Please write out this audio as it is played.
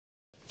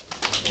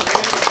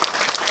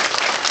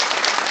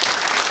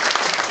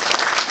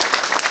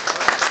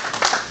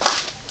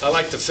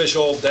like to fish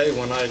all day.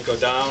 When I go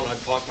down, I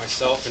park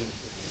myself, and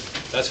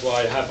that's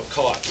why I have a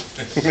cart.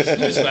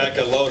 This way I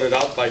can load it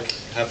up, I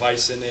have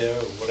ice in there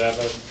or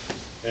whatever,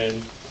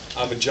 and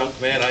I'm a junk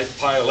man, I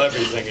pile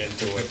everything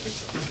into it.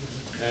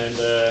 And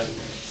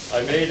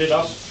I made it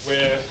up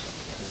where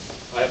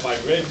I have my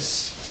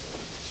rigs,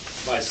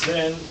 my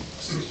sand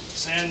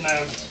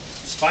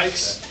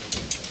spikes.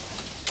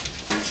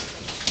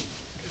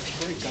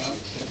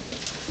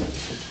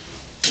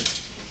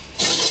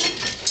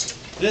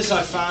 This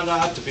I found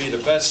out to be the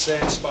best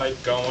sand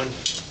spike going,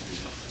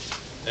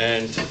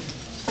 and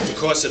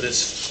because of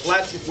this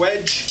flat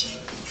wedge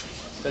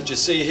that you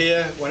see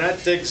here, when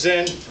that digs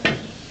in,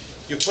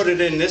 you put it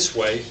in this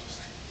way,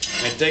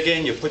 and dig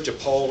in, you put your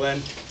pole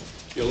in,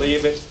 you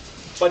leave it.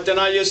 But then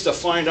I used to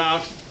find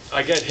out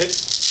I get hit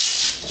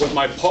with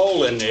my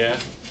pole in there.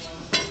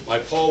 My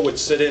pole would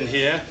sit in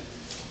here,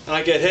 and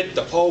I get hit,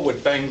 the pole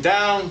would bang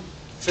down,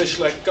 fish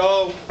let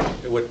go,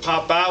 it would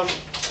pop out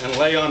and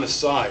lay on the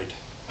side.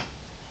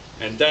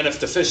 And then if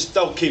the fish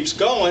still keeps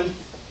going,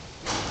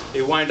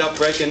 you wind up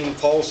breaking the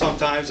pole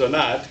sometimes or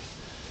not.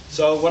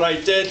 So what I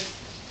did,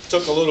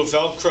 took a little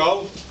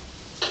Velcro.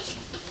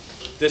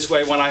 This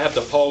way when I have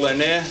the pole in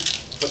there,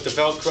 put the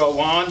Velcro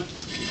on.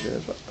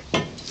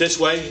 This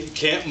way it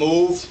can't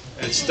move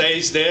and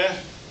stays there.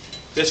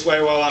 This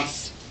way while I'm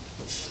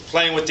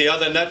playing with the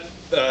other net,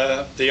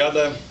 the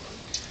other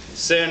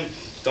sand,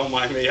 don't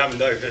mind me, I'm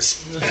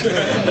nervous.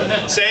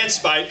 Sand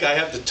spike, I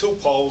have the two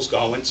poles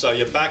going, so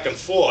you're back and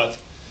forth.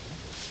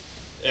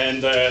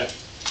 And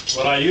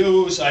what I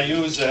use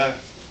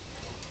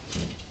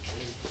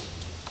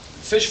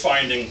fish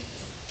finding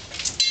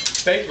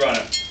bait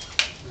runner.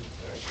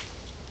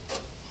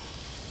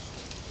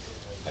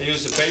 I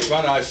use the bait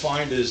runner I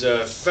find is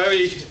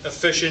very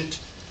efficient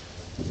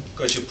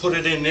because you put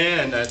it in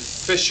there and that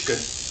fish could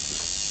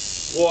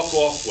walk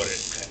off with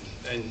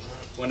it. And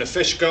when the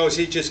fish goes,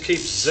 he just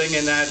keeps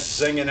zinging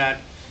that,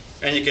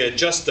 and you can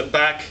adjust the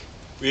back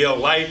real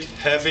light,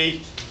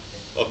 heavy,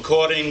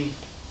 according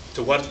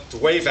to what the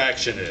wave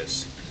action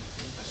is.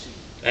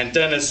 And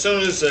then as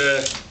soon as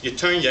you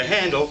turn your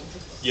handle,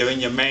 you're in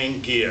your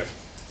main gear.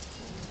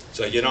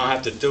 So you don't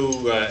have to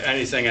do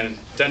anything, and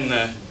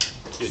then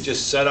you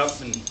just set up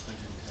and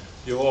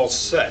you're all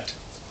set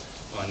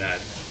on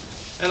that.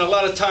 And a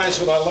lot of times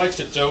what I like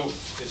to do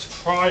is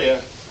prior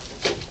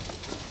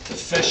to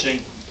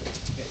fishing,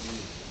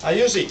 I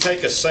usually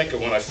take a sinker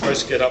when I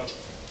first get up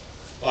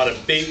on a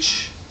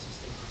beach,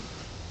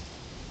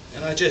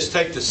 and I just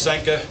take the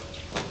sinker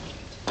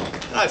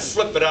and I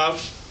flip it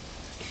out.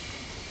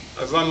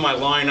 I run my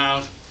line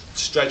out,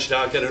 stretch it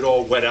out, get it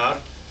all wet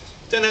out.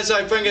 Then as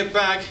I bring it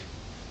back,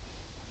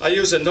 I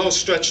use a no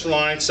stretch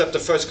line, except the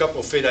first couple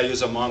of feet I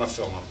use a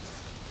monofilm.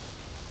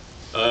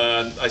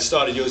 I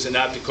started using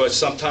that because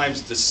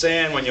sometimes the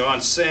sand, when you're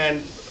on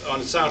sand, on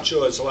the South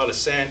Shore there's a lot of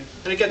sand,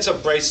 and it gets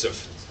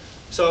abrasive.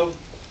 So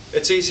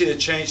it's easy to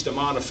change the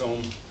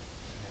monofilm,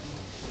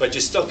 but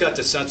you still got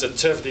the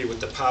sensitivity with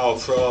the Power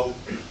Pro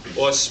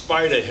or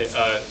spider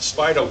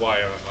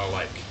wire I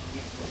like.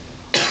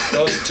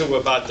 Those two are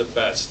about the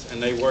best,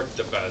 and they work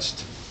the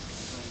best.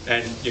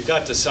 And you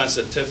got the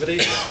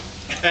sensitivity.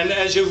 And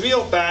as you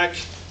reel back,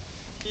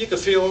 you can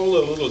feel all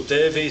the little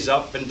divvies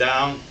up and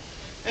down.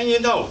 And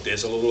you know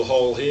there's a little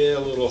hole here, a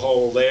little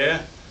hole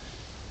there.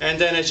 And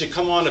then as you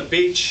come on the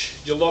beach,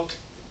 you look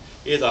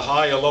either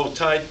high or low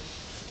tide,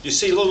 you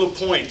see little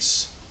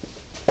points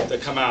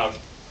that come out.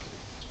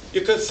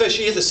 You could fish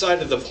either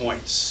side of the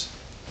points.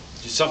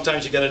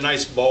 Sometimes you get a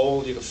nice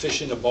bowl, you can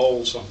fish in the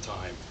bowl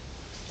sometime.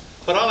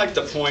 But I like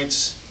the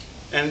points,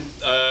 and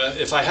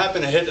if I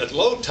happen to hit at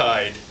low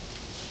tide,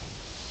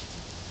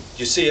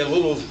 you see a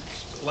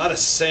lot of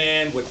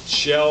sand with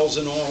shells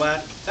and all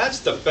that. That's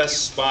the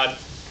best spot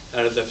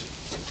out of the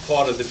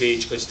part of the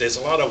beach because there's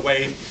a lot of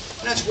wave,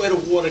 and that's where the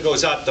water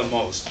goes out the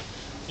most.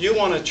 You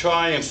want to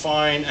try and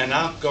find an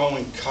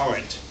outgoing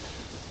current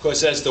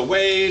because as the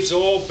waves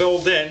all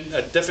build in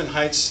at different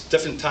heights,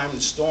 different time in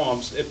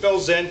storms, it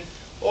builds in,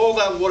 all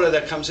that water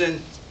that comes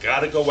in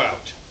got to go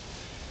out.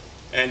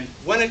 And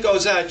when it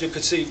goes out, you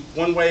can see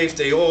one wave,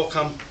 they all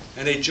come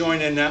and they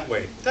join in that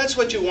way. That's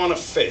what you want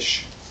to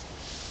fish.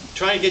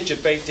 Try and get your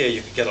bait there.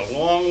 You can get a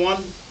long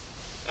one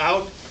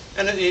out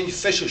and then you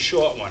fish a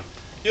short one.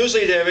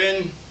 Usually they're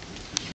in